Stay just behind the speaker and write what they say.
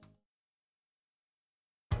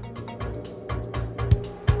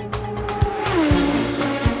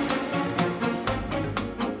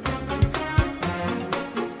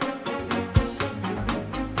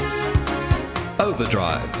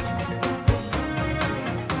Overdrive.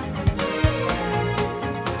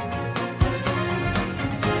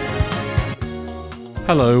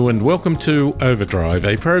 Hello and welcome to Overdrive,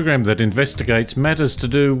 a program that investigates matters to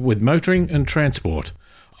do with motoring and transport.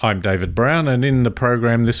 I'm David Brown, and in the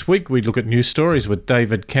program this week we look at news stories with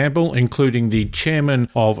David Campbell, including the chairman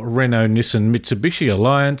of Renault-Nissan-Mitsubishi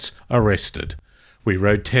Alliance, arrested. We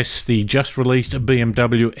road test the just-released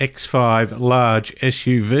BMW X5 large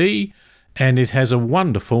SUV, and it has a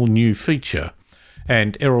wonderful new feature.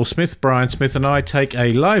 And Errol Smith, Brian Smith and I take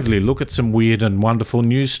a lively look at some weird and wonderful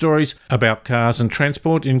news stories about cars and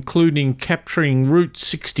transport, including capturing Route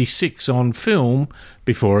 66 on film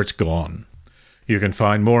before it's gone. You can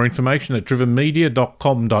find more information at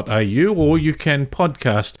drivenmedia.com.au, or you can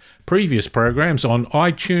podcast previous programs on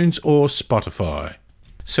iTunes or Spotify.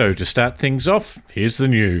 So to start things off, here's the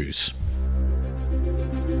news.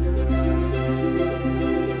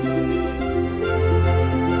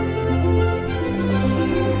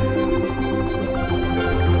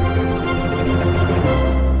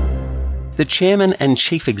 The chairman and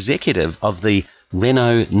chief executive of the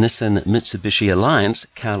Renault-Nissan-Mitsubishi Alliance,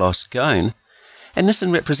 Ghosn, and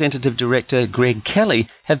Nissan representative director Greg Kelly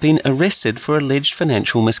have been arrested for alleged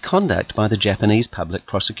financial misconduct by the Japanese Public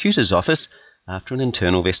Prosecutor's Office after an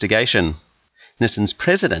internal investigation. Nissan's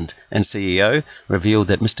president and CEO revealed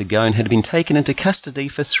that Mr. Ghosn had been taken into custody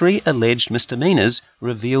for 3 alleged misdemeanours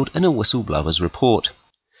revealed in a whistleblower's report.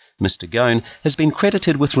 Mr. Ghosn has been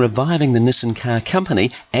credited with reviving the Nissan car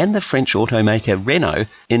company and the French automaker Renault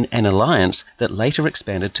in an alliance that later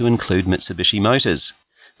expanded to include Mitsubishi Motors.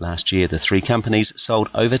 Last year, the 3 companies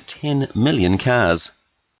sold over 10 million cars.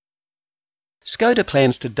 Skoda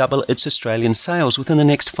plans to double its Australian sales within the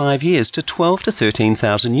next 5 years to 12 to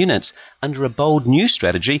 13,000 units under a bold new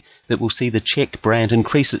strategy that will see the Czech brand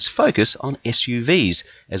increase its focus on SUVs,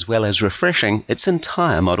 as well as refreshing its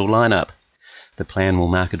entire model lineup. The plan will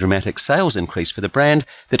mark a dramatic sales increase for the brand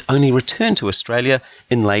that only returned to Australia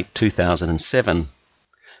in late 2007.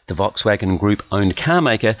 The Volkswagen Group-owned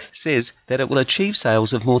carmaker says that it will achieve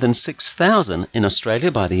sales of more than 6,000 in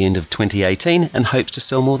Australia by the end of 2018 and hopes to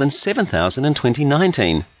sell more than 7,000 in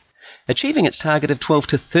 2019. Achieving its target of 12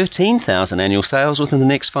 to 13,000 annual sales within the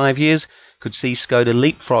next 5 years could see Skoda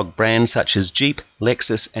leapfrog brands such as Jeep,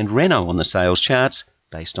 Lexus and Renault on the sales charts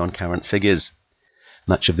based on current figures.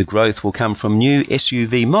 Much of the growth will come from new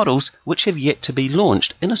SUV models which have yet to be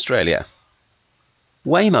launched in Australia.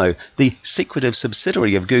 Waymo, the secretive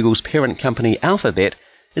subsidiary of Google's parent company Alphabet,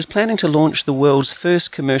 is planning to launch the world's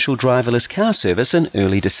first commercial driverless car service in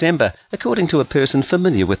early December, according to a person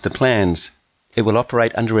familiar with the plans. It will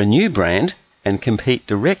operate under a new brand and compete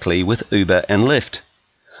directly with Uber and Lyft.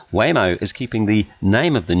 Waymo is keeping the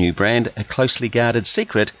name of the new brand a closely guarded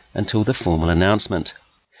secret until the formal announcement.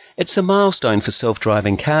 It's a milestone for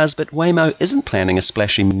self-driving cars, but Waymo isn't planning a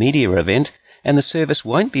splashy media event, and the service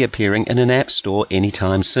won't be appearing in an app store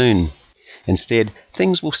anytime soon. Instead,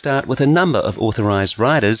 things will start with a number of authorized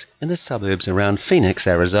riders in the suburbs around Phoenix,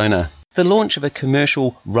 Arizona. The launch of a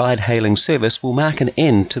commercial ride-hailing service will mark an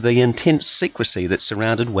end to the intense secrecy that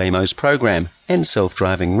surrounded Waymo's program and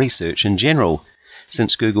self-driving research in general,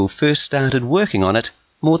 since Google first started working on it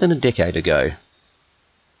more than a decade ago.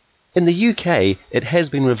 In the UK, it has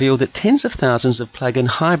been revealed that tens of thousands of plug-in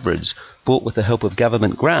hybrids, bought with the help of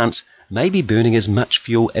government grants, may be burning as much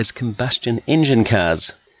fuel as combustion engine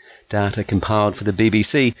cars. Data compiled for the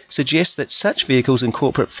BBC suggests that such vehicles in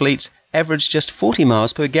corporate fleets average just 40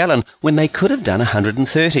 miles per gallon when they could have done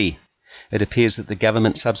 130. It appears that the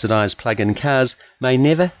government-subsidised plug-in cars may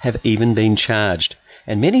never have even been charged,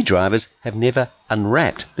 and many drivers have never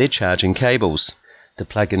unwrapped their charging cables. The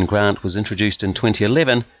plug-in grant was introduced in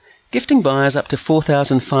 2011, gifting buyers up to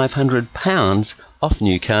 £4,500 off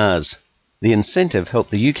new cars. The incentive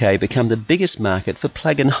helped the UK become the biggest market for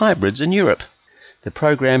plug-in hybrids in Europe. The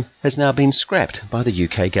program has now been scrapped by the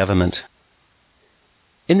UK government.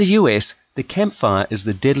 In the US, the Camp Fire is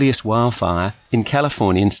the deadliest wildfire in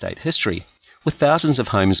Californian state history, with thousands of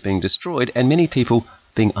homes being destroyed and many people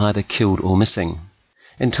being either killed or missing.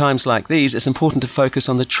 In times like these, it's important to focus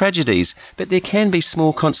on the tragedies, but there can be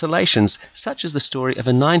small consolations, such as the story of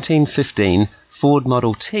a 1915 Ford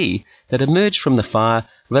Model T that emerged from the fire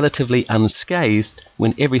relatively unscathed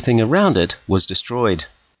when everything around it was destroyed.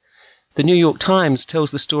 The New York Times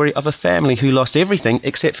tells the story of a family who lost everything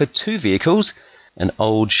except for 2 vehicles, an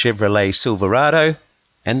old Chevrolet Silverado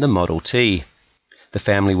and the Model T. The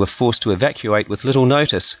family were forced to evacuate with little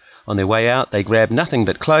notice. On their way out, they grabbed nothing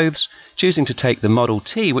but clothes, choosing to take the Model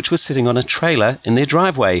T, which was sitting on a trailer in their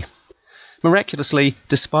driveway. Miraculously,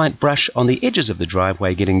 despite brush on the edges of the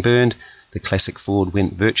driveway getting burned, The classic Ford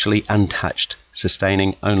went virtually untouched,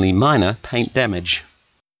 sustaining only minor paint damage.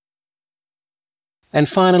 And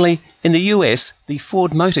finally, in the US, the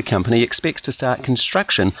Ford Motor Company expects to start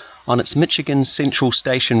construction on its Michigan Central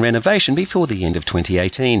Station renovation before the end of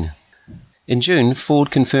 2018. In June, Ford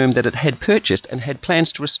confirmed that it had purchased and had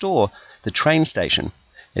plans to restore the train station.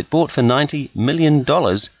 It bought for $90 million,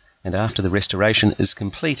 and after the restoration is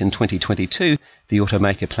complete in 2022, the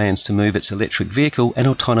automaker plans to move its electric vehicle and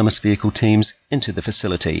autonomous vehicle teams into the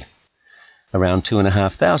facility. Around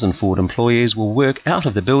 2,500 Ford employees will work out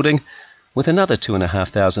of the building, with another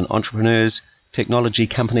 2,500 entrepreneurs, technology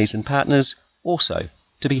companies and partners also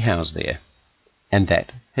to be housed there. And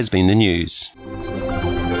that has been the news.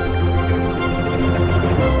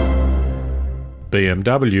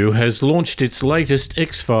 BMW has launched its latest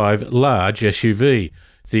X5 large SUV,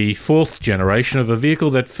 the fourth generation of a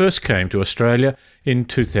vehicle that first came to Australia in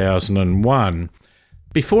 2001.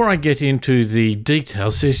 Before I get into the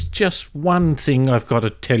details, there's just one thing I've got to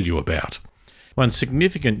tell you about. One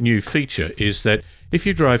significant new feature is that if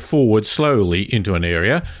you drive forward slowly into an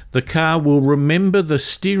area, the car will remember the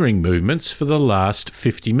steering movements for the last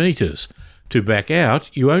 50 metres. To back out,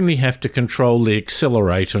 you only have to control the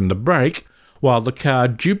accelerator and the brake, while the car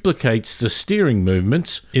duplicates the steering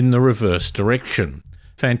movements in the reverse direction.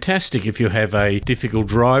 Fantastic if you have a difficult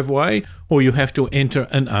driveway or you have to enter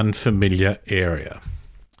an unfamiliar area.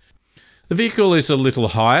 The vehicle is a little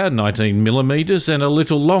higher, 19mm, and a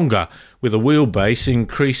little longer, with a wheelbase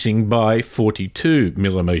increasing by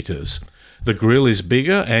 42mm. The grille is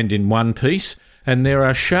bigger and in one piece, and there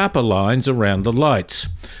are sharper lines around the lights.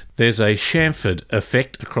 There's a chamfered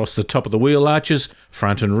effect across the top of the wheel arches,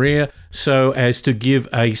 front and rear, so as to give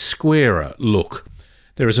a squarer look.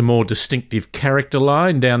 There is a more distinctive character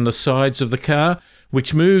line down the sides of the car,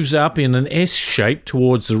 which moves up in an S shape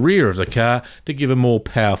towards the rear of the car to give a more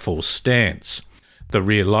powerful stance. The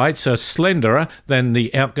rear lights are slenderer than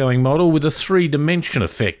the outgoing model with a three-dimension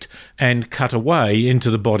effect and cut away into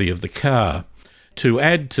the body of the car. To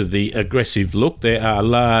add to the aggressive look, there are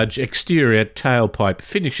large exterior tailpipe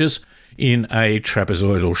finishes in a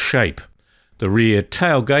trapezoidal shape. The rear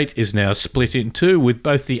tailgate is now split in two, with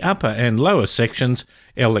both the upper and lower sections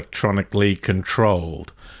electronically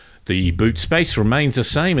controlled. The boot space remains the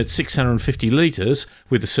same at 650 litres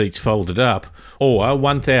with the seats folded up, or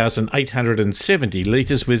 1,870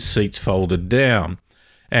 litres with seats folded down.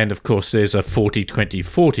 And of course there's a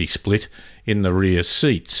 40-20-40 split in the rear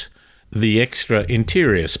seats. The extra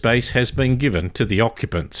interior space has been given to the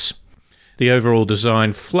occupants. The overall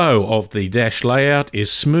design flow of the dash layout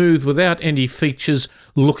is smooth without any features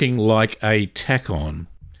looking like a tack-on.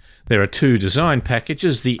 There are two design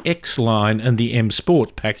packages, the X-Line and the M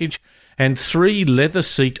Sport package, and three leather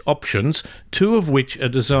seat options, two of which are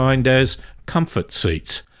designed as comfort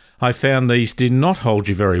seats. I found these did not hold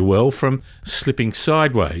you very well from slipping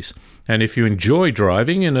sideways, and if you enjoy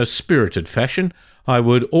driving in a spirited fashion, I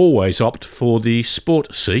would always opt for the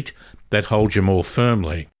Sport seat that holds you more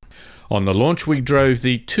firmly. On the launch, we drove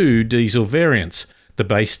the two diesel variants. The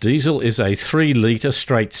base diesel is a 3-litre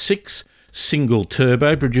straight 6 single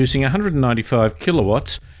turbo producing 195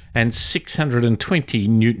 kilowatts and 620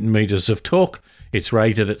 newton meters of torque. It's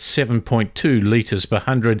rated at 7.2 litres per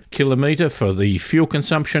 100 kilometre for the fuel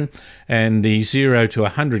consumption, and the 0 to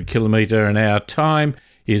 100 kilometre an hour time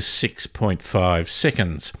is 6.5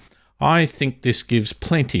 seconds. I think this gives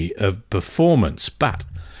plenty of performance, but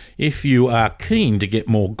if you are keen to get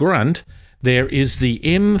more grunt, there is the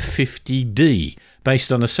M50D,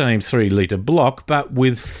 based on the same 3-litre block, but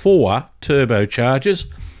with 4 turbochargers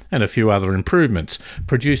and a few other improvements,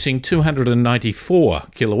 producing 294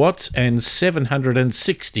 kilowatts and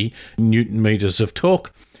 760 newton meters of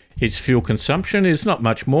torque. Its fuel consumption is not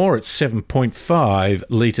much more, it's 7.5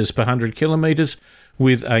 litres per 100 kilometres,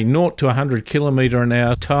 with a 0 to 100 kilometre an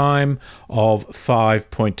hour time of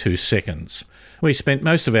 5.2 seconds. We spent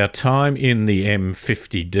most of our time in the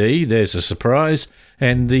M50D, there's a surprise,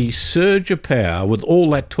 and the surge of power with all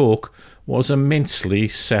that torque was immensely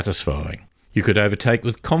satisfying. You could overtake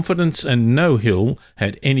with confidence and no hill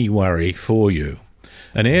had any worry for you.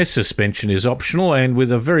 An air suspension is optional, and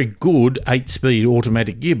with a very good 8-speed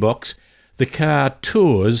automatic gearbox, the car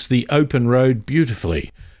tours the open road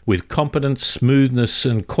beautifully, with competence, smoothness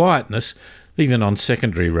and quietness, even on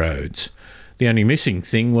secondary roads. The only missing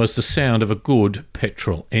thing was the sound of a good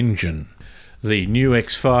petrol engine. The new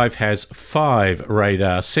X5 has 5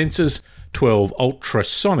 radar sensors, 12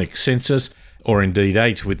 ultrasonic sensors, or indeed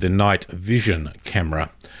 8 with the night vision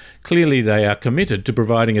camera. Clearly they are committed to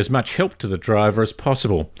providing as much help to the driver as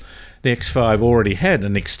possible. The X5 already had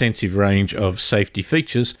an extensive range of safety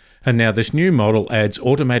features, and now this new model adds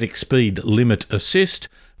automatic speed limit assist,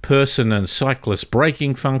 person and cyclist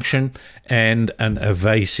braking function, and an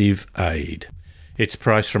evasive aid. It's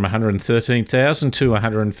priced from $113,000 to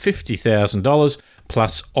 $150,000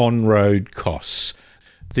 plus on-road costs.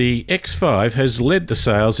 The X5 has led the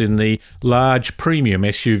sales in the large premium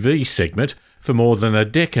SUV segment for more than a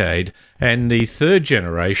decade, and the third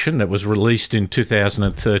generation that was released in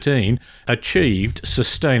 2013 achieved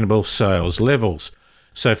sustainable sales levels.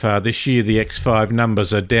 So far this year, the X5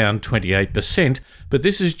 numbers are down 28%, but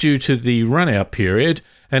this is due to the run-out period,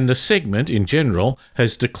 and the segment in general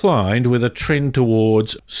has declined with a trend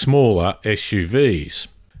towards smaller SUVs.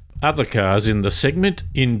 Other cars in the segment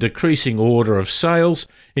in decreasing order of sales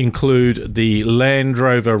include the Land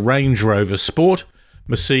Rover Range Rover Sport,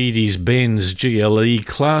 Mercedes-Benz GLE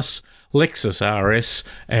Class, Lexus RS,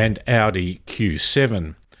 and Audi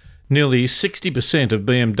Q7. Nearly 60% of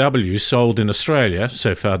BMWs sold in Australia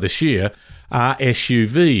so far this year are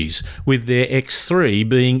SUVs, with their X3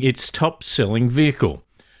 being its top-selling vehicle.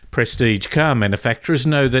 Prestige car manufacturers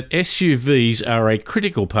know that SUVs are a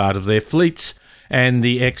critical part of their fleets, and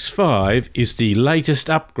the X5 is the latest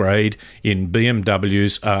upgrade in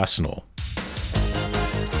BMW's arsenal.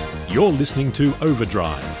 You're listening to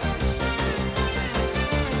Overdrive.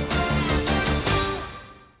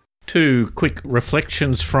 2 quick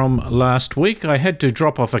reflections from last week. I had to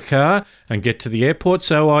drop off a car and get to the airport,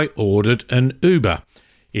 so I ordered an Uber.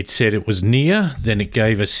 It said it was near, then it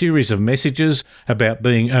gave a series of messages about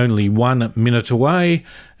being only 1 minute away,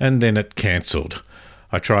 and then it cancelled.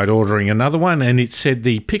 I tried ordering another one, and it said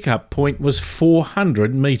the pickup point was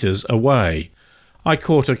 400 metres away. I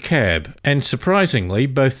caught a cab, and surprisingly,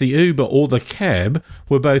 both the Uber or the cab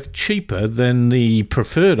were both cheaper than the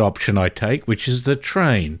preferred option I take, which is the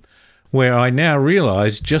train, where I now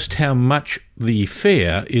realise just how much the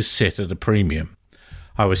fare is set at a premium.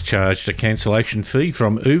 I was charged a cancellation fee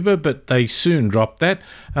from Uber, but they soon dropped that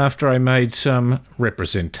after I made some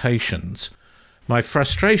representations. My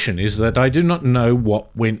frustration is that I do not know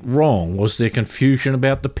what went wrong. Was there confusion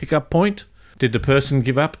about the pickup point? Did the person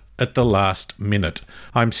give up at the last minute?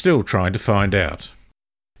 I'm still trying to find out.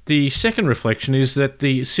 The second reflection is that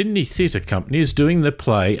the Sydney Theatre Company is doing the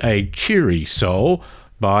play A Cheery Soul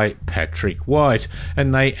by Patrick White,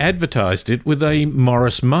 and they advertised it with a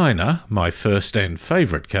Morris Minor, my first and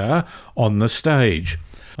favourite car, on the stage.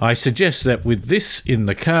 I suggest that with this in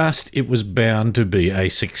the cast, it was bound to be a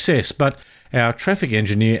success, but our traffic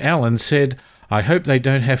engineer Alan said, "I hope they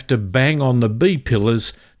don't have to bang on the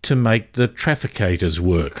B-pillars to make the trafficators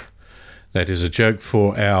work." That is a joke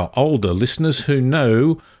for our older listeners who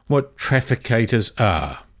know what trafficators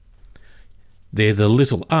are. They're the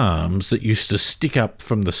little arms that used to stick up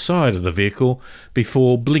from the side of the vehicle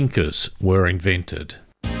before blinkers were invented.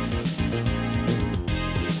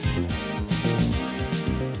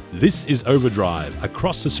 This is Overdrive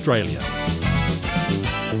across Australia.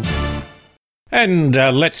 And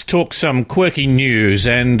let's talk some quirky news,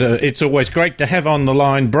 and it's always great to have on the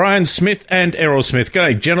line Brian Smith and Errol Smith.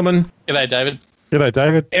 G'day, gentlemen. G'day, David. G'day,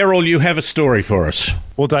 David. Errol, you have a story for us.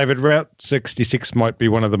 Well, David, Route 66 might be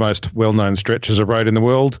one of the most well-known stretches of road in the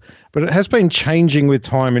world, but it has been changing with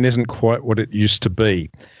time and isn't quite what it used to be.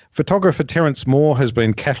 Photographer Terence Moore has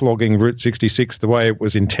been cataloguing Route 66 the way it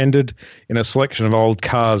was intended in a selection of old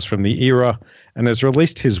cars from the era, and has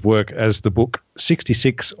released his work as the book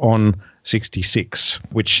 66 on 66,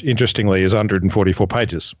 which interestingly is 144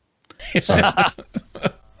 pages. So,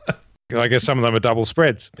 I guess some of them are double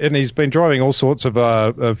spreads. And he's been driving all sorts of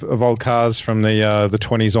old cars from the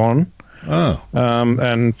 20s on.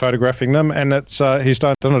 And photographing them, and he's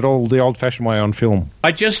done it all the old-fashioned way on film.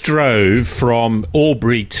 I just drove from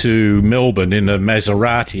Albury to Melbourne in a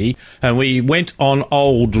Maserati, and we went on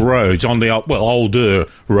old roads, on the older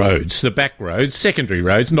roads, the back roads, secondary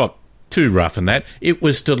roads, not too rough and that. It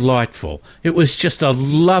was delightful. It was just a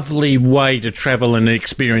lovely way to travel and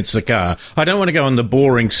experience the car. I don't want to go on the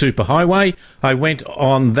boring superhighway. I went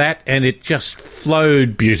on that, and it just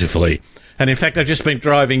flowed beautifully. And in fact, I've just been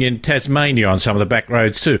driving in Tasmania on some of the back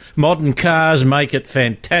roads too. Modern cars make it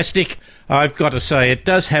fantastic. I've got to say, it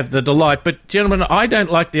does have the delight. But, gentlemen, I don't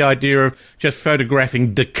like the idea of just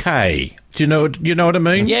photographing decay. Do you know what I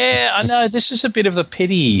mean? Yeah, I know. This is a bit of a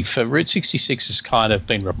pity. For Route 66 has kind of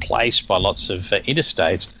been replaced by lots of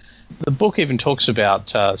interstates. The book even talks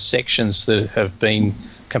about sections that have been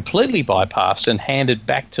completely bypassed and handed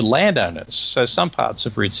back to landowners. So some parts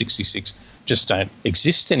of Route 66 just don't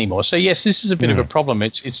exist anymore. So yes, this is a bit of a problem.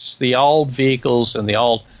 It's the old vehicles and the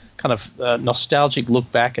old kind of nostalgic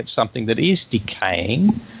look back at something that is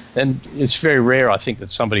decaying. And it's very rare, I think,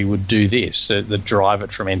 that somebody would do this, that drive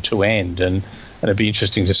it from end to end. And it'd be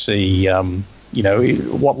interesting to see,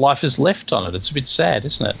 what life is left on it. It's a bit sad,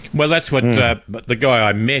 isn't it? Well, that's what the guy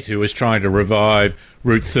I met who was trying to revive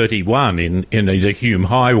Route 31 in the Hume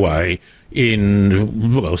Highway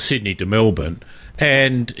in Sydney to Melbourne.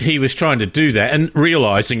 And he was trying to do that and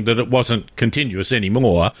realising that it wasn't continuous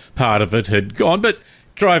anymore. Part of it had gone. But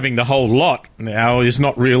driving the whole lot now is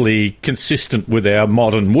not really consistent with our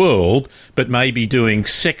modern world, but maybe doing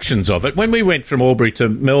sections of it. When we went from Albury to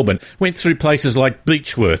Melbourne, went through places like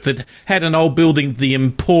Beechworth that had an old building, the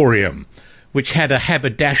Emporium, which had a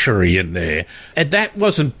haberdashery in there. And that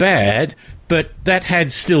wasn't bad, but that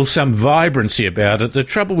had still some vibrancy about it. The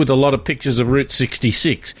trouble with a lot of pictures of Route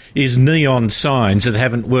 66 is neon signs that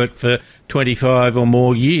haven't worked for 25 or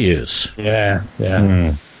more years. Yeah.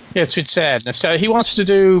 Yeah, it's a bit sad. So he wants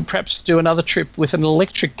to perhaps do another trip with an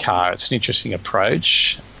electric car. It's an interesting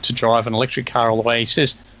approach to drive an electric car all the way. He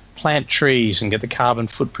says plant trees and get the carbon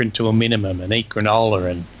footprint to a minimum and eat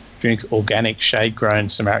granola and drink organic shade-grown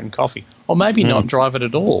Samaritan coffee. Or maybe not drive it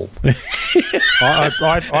at all.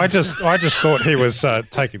 I just thought he was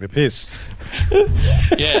taking the piss.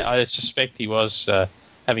 Yeah, I suspect he was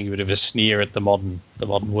having a bit of a sneer at the modern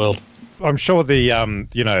world. I'm sure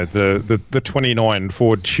the 29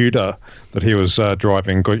 Ford Tudor that he was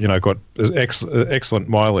driving got excellent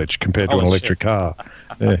mileage compared to an electric car.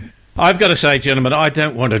 Yeah. I've got to say, gentlemen, I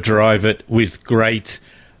don't want to drive it with great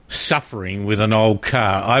suffering with an old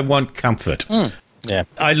car. I want comfort. Yeah.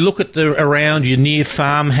 I look at around you near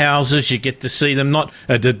farmhouses. You get to see them not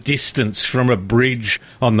at a distance from a bridge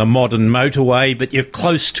on the modern motorway, but you're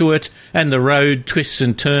close to it and the road twists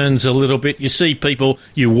and turns a little bit. You see people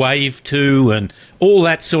you wave to and all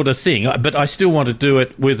that sort of thing. But I still want to do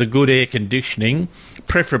it with a good air conditioning,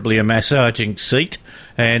 preferably a massaging seat,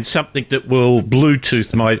 and something that will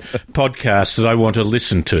Bluetooth my podcast that I want to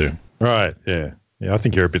listen to. Right, yeah. Yeah, I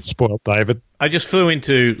think you're a bit spoiled, David. I just flew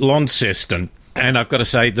into Launceston. And I've got to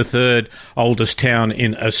say, the third oldest town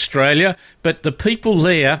in Australia. But the people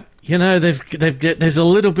there, there's a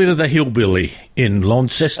little bit of the hillbilly in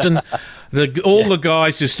Launceston. The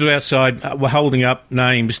guys who stood outside were holding up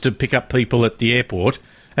names to pick up people at the airport.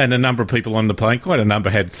 And a number of people on the plane, quite a number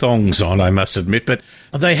had thongs on, I must admit. But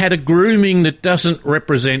they had a grooming that doesn't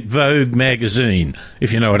represent Vogue magazine,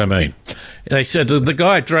 if you know what I mean. They said the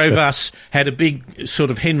guy who drove us had a big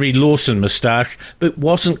sort of Henry Lawson moustache, but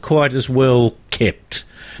wasn't quite as well kept.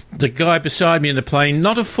 The guy beside me in the plane,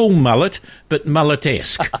 not a full mullet, but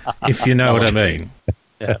mullet-esque, if you know what I mean.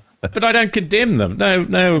 Yeah. But I don't condemn them.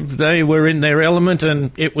 No, they were in their element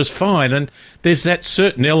and it was fine. And there's that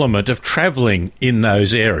certain element of travelling in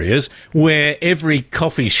those areas where every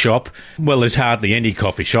coffee shop, well, there's hardly any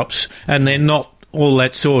coffee shops, and they're not all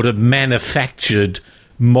that sort of manufactured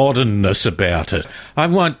modernness about it. I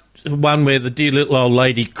want one where the dear little old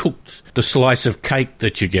lady cooked the slice of cake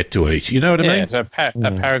that you get to eat. You know what I mean? Yeah,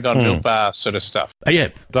 a Paragon Milk Bar sort of stuff. Yeah.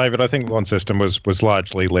 David, I think Launceston was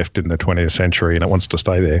largely left in the 20th century and it wants to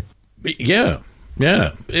stay there. Yeah.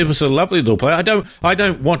 It was a lovely little place. I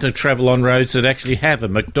don't want to travel on roads that actually have a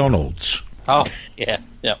McDonald's. Oh, yeah.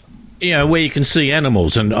 Where you can see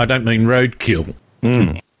animals, and I don't mean roadkill.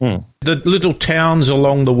 The little towns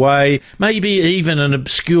along the way, maybe even an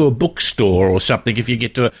obscure bookstore or something if you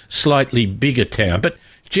get to a slightly bigger town. But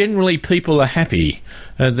generally people are happy.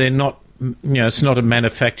 They're not, it's not a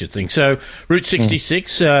manufactured thing. So Route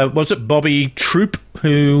 66, was it Bobby Troop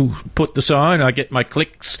who put the sign? I get my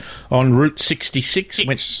clicks on Route 66.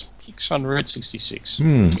 Kicks on Route 66.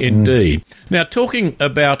 Indeed. Now, talking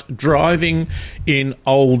about driving in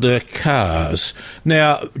older cars.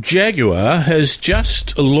 Now, Jaguar has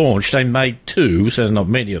just launched, they made two, so not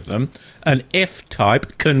many of them, an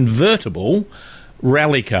F-Type convertible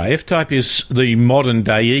rally car. F-Type is the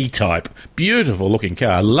modern-day E-Type. Beautiful-looking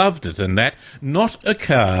car. Loved it and that. Not a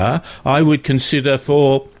car I would consider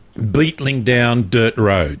for beetling down dirt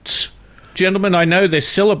roads. Gentlemen, I know they're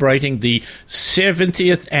celebrating the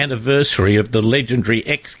 70th anniversary of the legendary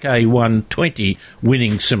XK120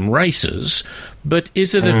 winning some races, but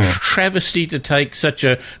is it a travesty to take such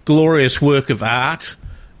a glorious work of art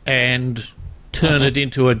and turn it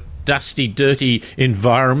into a dusty, dirty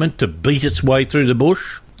environment to beat its way through the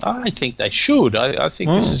bush? I think they should. I think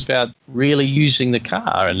this is about really using the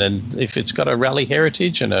car, and then if it's got a rally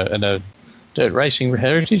heritage and a dirt racing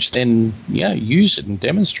heritage, then use it and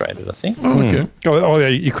demonstrate it, I think. Okay.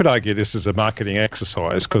 You could argue this is a marketing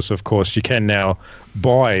exercise because, of course, you can now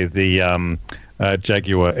buy the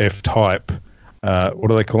Jaguar F-Type.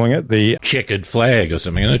 What are they calling it? The checkered flag or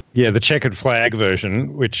something, isn't it? Yeah, the checkered flag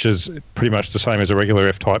version, which is pretty much the same as a regular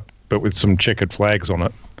F-Type, but with some checkered flags on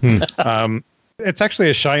it. It's actually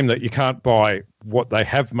a shame that you can't buy what they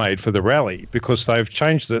have made for the rally, because they've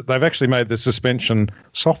changed it. They've actually made the suspension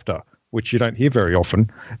softer, which you don't hear very often,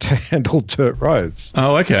 to handle dirt roads.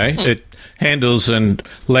 Oh, okay. It handles and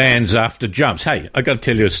lands after jumps. Hey, I got to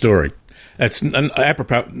tell you a story. It's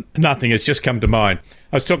apropos nothing. It's just come to mind.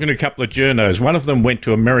 I was talking to a couple of journos. One of them went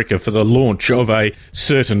to America for the launch of a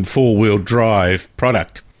certain four-wheel drive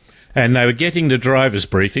product. And they were getting the driver's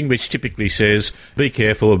briefing, which typically says, be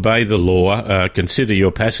careful, obey the law, consider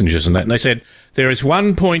your passengers and that. And they said, there is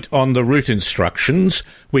one point on the route instructions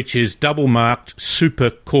which is double-marked super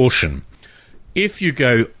caution. If you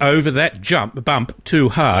go over that bump, too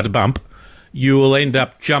hard bump, you will end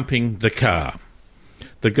up jumping the car.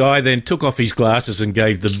 The guy then took off his glasses and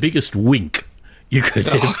gave the biggest wink you could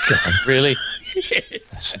ever go. Really?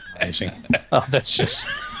 Yes. That's amazing. Oh, that's just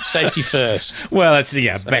safety first. Well, it's the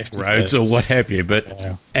back roads or what have you.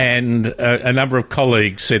 But and a number of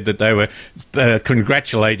colleagues said that they were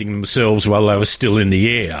congratulating themselves while they were still in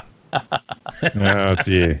the air. Oh,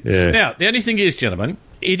 dear. Yeah. Now, the only thing is, gentlemen,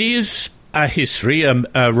 it is a history,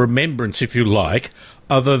 a remembrance, if you like,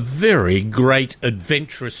 of a very great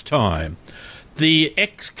adventurous time. The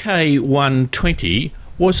XK120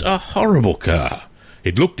 was a horrible car.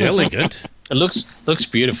 It looked elegant. It looks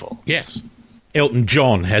beautiful. Yes. Elton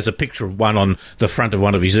John has a picture of one on the front of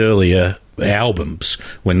one of his earlier albums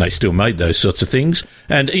when they still made those sorts of things.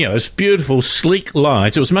 And, you know, it's beautiful, sleek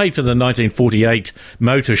lines. It was made for the 1948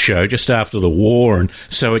 Motor Show just after the war, and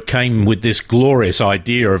so it came with this glorious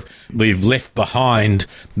idea of we've left behind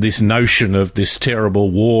this notion of this terrible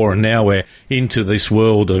war, and now we're into this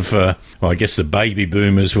world of, well, I guess the baby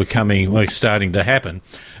boomers were starting to happen.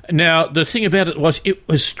 Now, the thing about it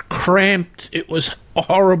was cramped, it was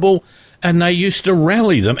horrible, and they used to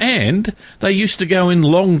rally them, and they used to go in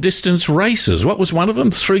long-distance races. What was one of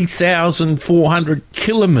them? 3,400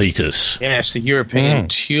 kilometres. Yes, the European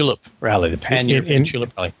Tulip Rally, the Pan-European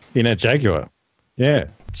Tulip Rally. In a Jaguar. Yeah.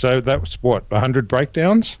 So that was, 100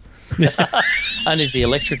 breakdowns? Only the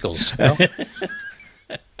electricals.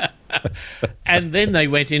 And then they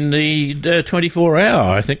went in the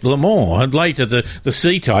 24-hour, I think, Le Mans, and later the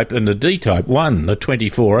C-Type and the D-Type won the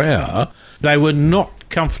 24-hour. They were not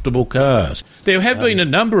comfortable cars. There have been a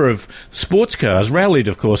number of sports cars rallied,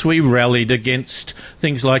 of course. We rallied against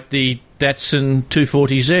things like the Datsun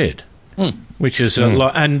 240Z, which is a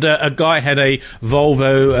lot, and a guy had a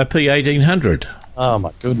Volvo P1800. Oh,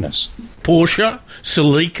 my goodness. Porsche,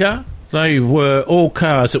 Celica, they were all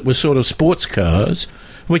cars that were sort of sports cars,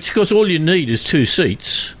 which, of course, all you need is two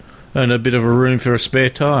seats and a bit of a room for a spare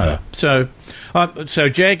tyre. So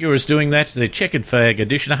Jaguar is doing that. The checkered flag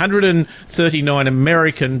edition, $139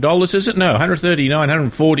 American dollars, is it? No,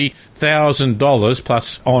 $140,000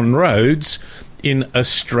 plus on roads in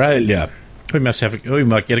Australia. We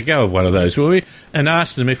might get a go of one of those, will we? And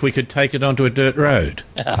ask them if we could take it onto a dirt road.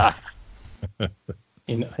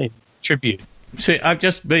 in tribute. See, I've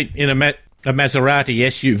just been in a Maserati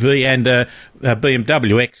SUV and a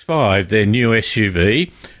BMW X5, their new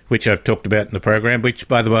SUV, which I've talked about in the program, which,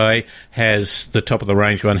 by the way, has the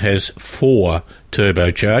top-of-the-range one has 4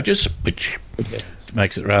 turbochargers, which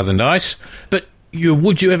makes it rather nice. But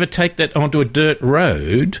would you ever take that onto a dirt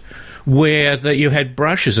road where you had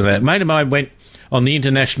brushes and that? A mate of mine went on the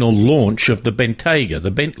international launch of the Bentayga,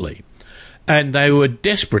 the Bentley, and they were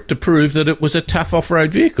desperate to prove that it was a tough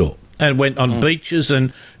off-road vehicle, and went on beaches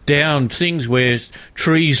and down things where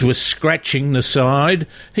trees were scratching the side.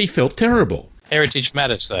 He felt terrible. Heritage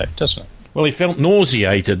matters, though, doesn't it? Well, he felt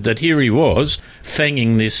nauseated that here he was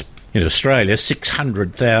fanging this, in Australia,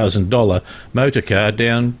 $600,000 motor car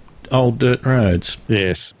down old dirt roads.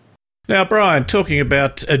 Yes. Now, Brian, talking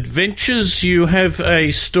about adventures, you have a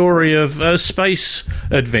story of a space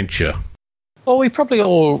adventure. Well, we probably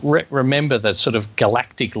all remember the sort of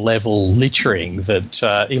galactic-level littering that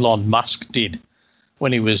Elon Musk did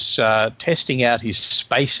when he was testing out his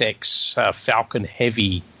SpaceX Falcon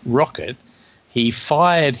Heavy rocket. He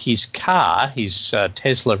fired his car, his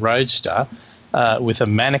Tesla Roadster, with a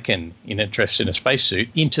mannequin in it dressed in a spacesuit,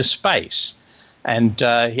 into space. And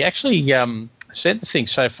he actually sent the thing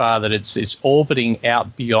so far that it's orbiting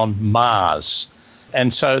out beyond Mars.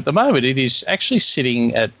 And so at the moment it is actually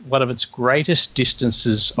sitting at one of its greatest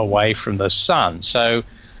distances away from the sun. So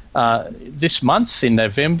this month in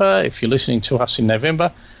November, if you're listening to us in November,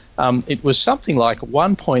 it was something like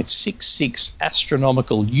 1.66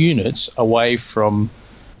 astronomical units away from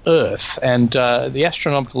Earth, and the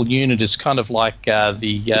astronomical unit is kind of like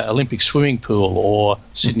the Olympic swimming pool or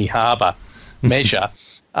Sydney Harbour measure.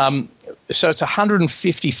 So it's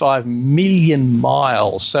 155 million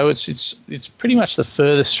miles. So it's pretty much the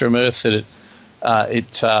furthest from Earth that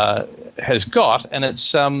it has got, and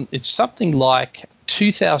it's something like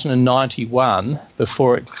 2091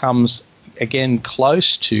 before it comes again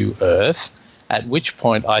close to Earth. At which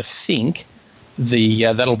point, I think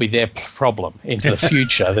that'll be their problem into the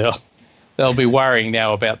future. They'll be worrying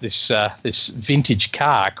now about this vintage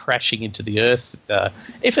car crashing into the Earth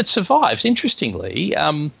if it survives. Interestingly,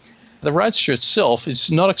 the Roadster itself is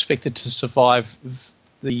not expected to survive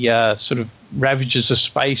the sort of ravages of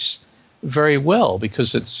space very well,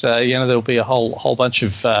 because it's there'll be a whole bunch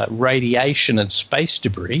of radiation and space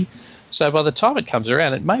debris. So by the time it comes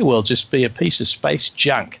around, it may well just be a piece of space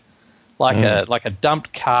junk, like a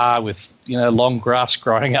dumped car with long grass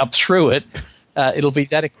growing up through it. It'll be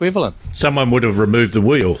that equivalent. Someone would have removed the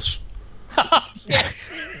wheels.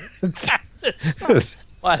 Yes. That's right.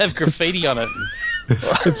 Might have graffiti on it.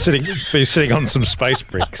 It's sitting on some space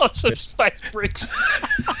bricks. On some space bricks.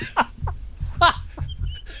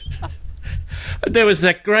 There was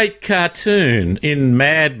that great cartoon in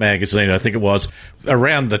Mad magazine, I think it was,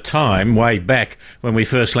 around the time, way back, when we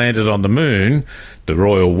first landed on the moon, the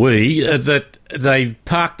Royal We, that they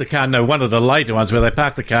parked the car, no, one of the later ones, where they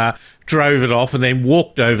parked the car, drove it off, and then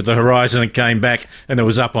walked over the horizon and came back, and it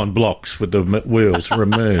was up on blocks with the wheels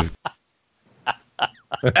removed.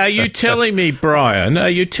 Are you telling me, Brian,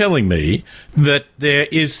 that there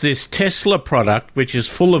is this Tesla product which is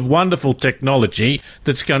full of wonderful technology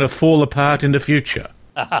that's going to fall apart in the future?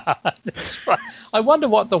 That's right. I wonder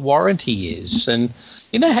what the warranty is. And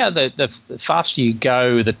you know how the faster you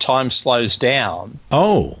go, the time slows down?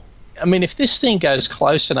 Oh. I mean, if this thing goes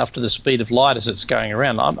close enough to the speed of light as it's going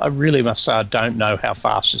around, I really must say I don't know how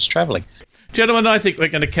fast it's travelling. Gentlemen, I think we're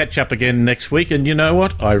going to catch up again next week, and you know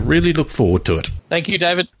what? I really look forward to it. Thank you,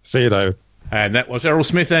 David. See you, David. And that was Errol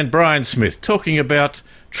Smith and Brian Smith talking about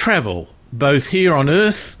travel, both here on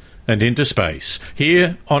Earth and into space,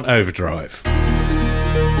 here on Overdrive.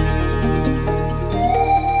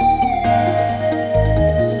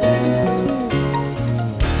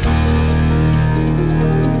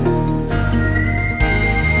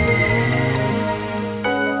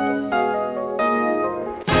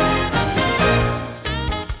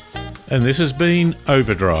 And this has been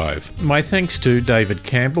Overdrive. My thanks to David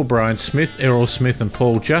Campbell, Brian Smith, Errol Smith and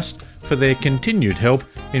Paul Just for their continued help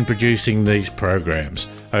in producing these programs.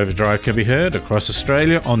 Overdrive can be heard across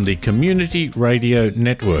Australia on the Community Radio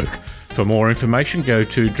Network. For more information, go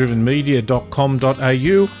to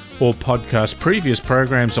drivenmedia.com.au or podcast previous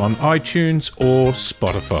programs on iTunes or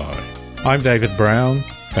Spotify. I'm David Brown.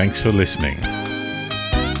 Thanks for listening.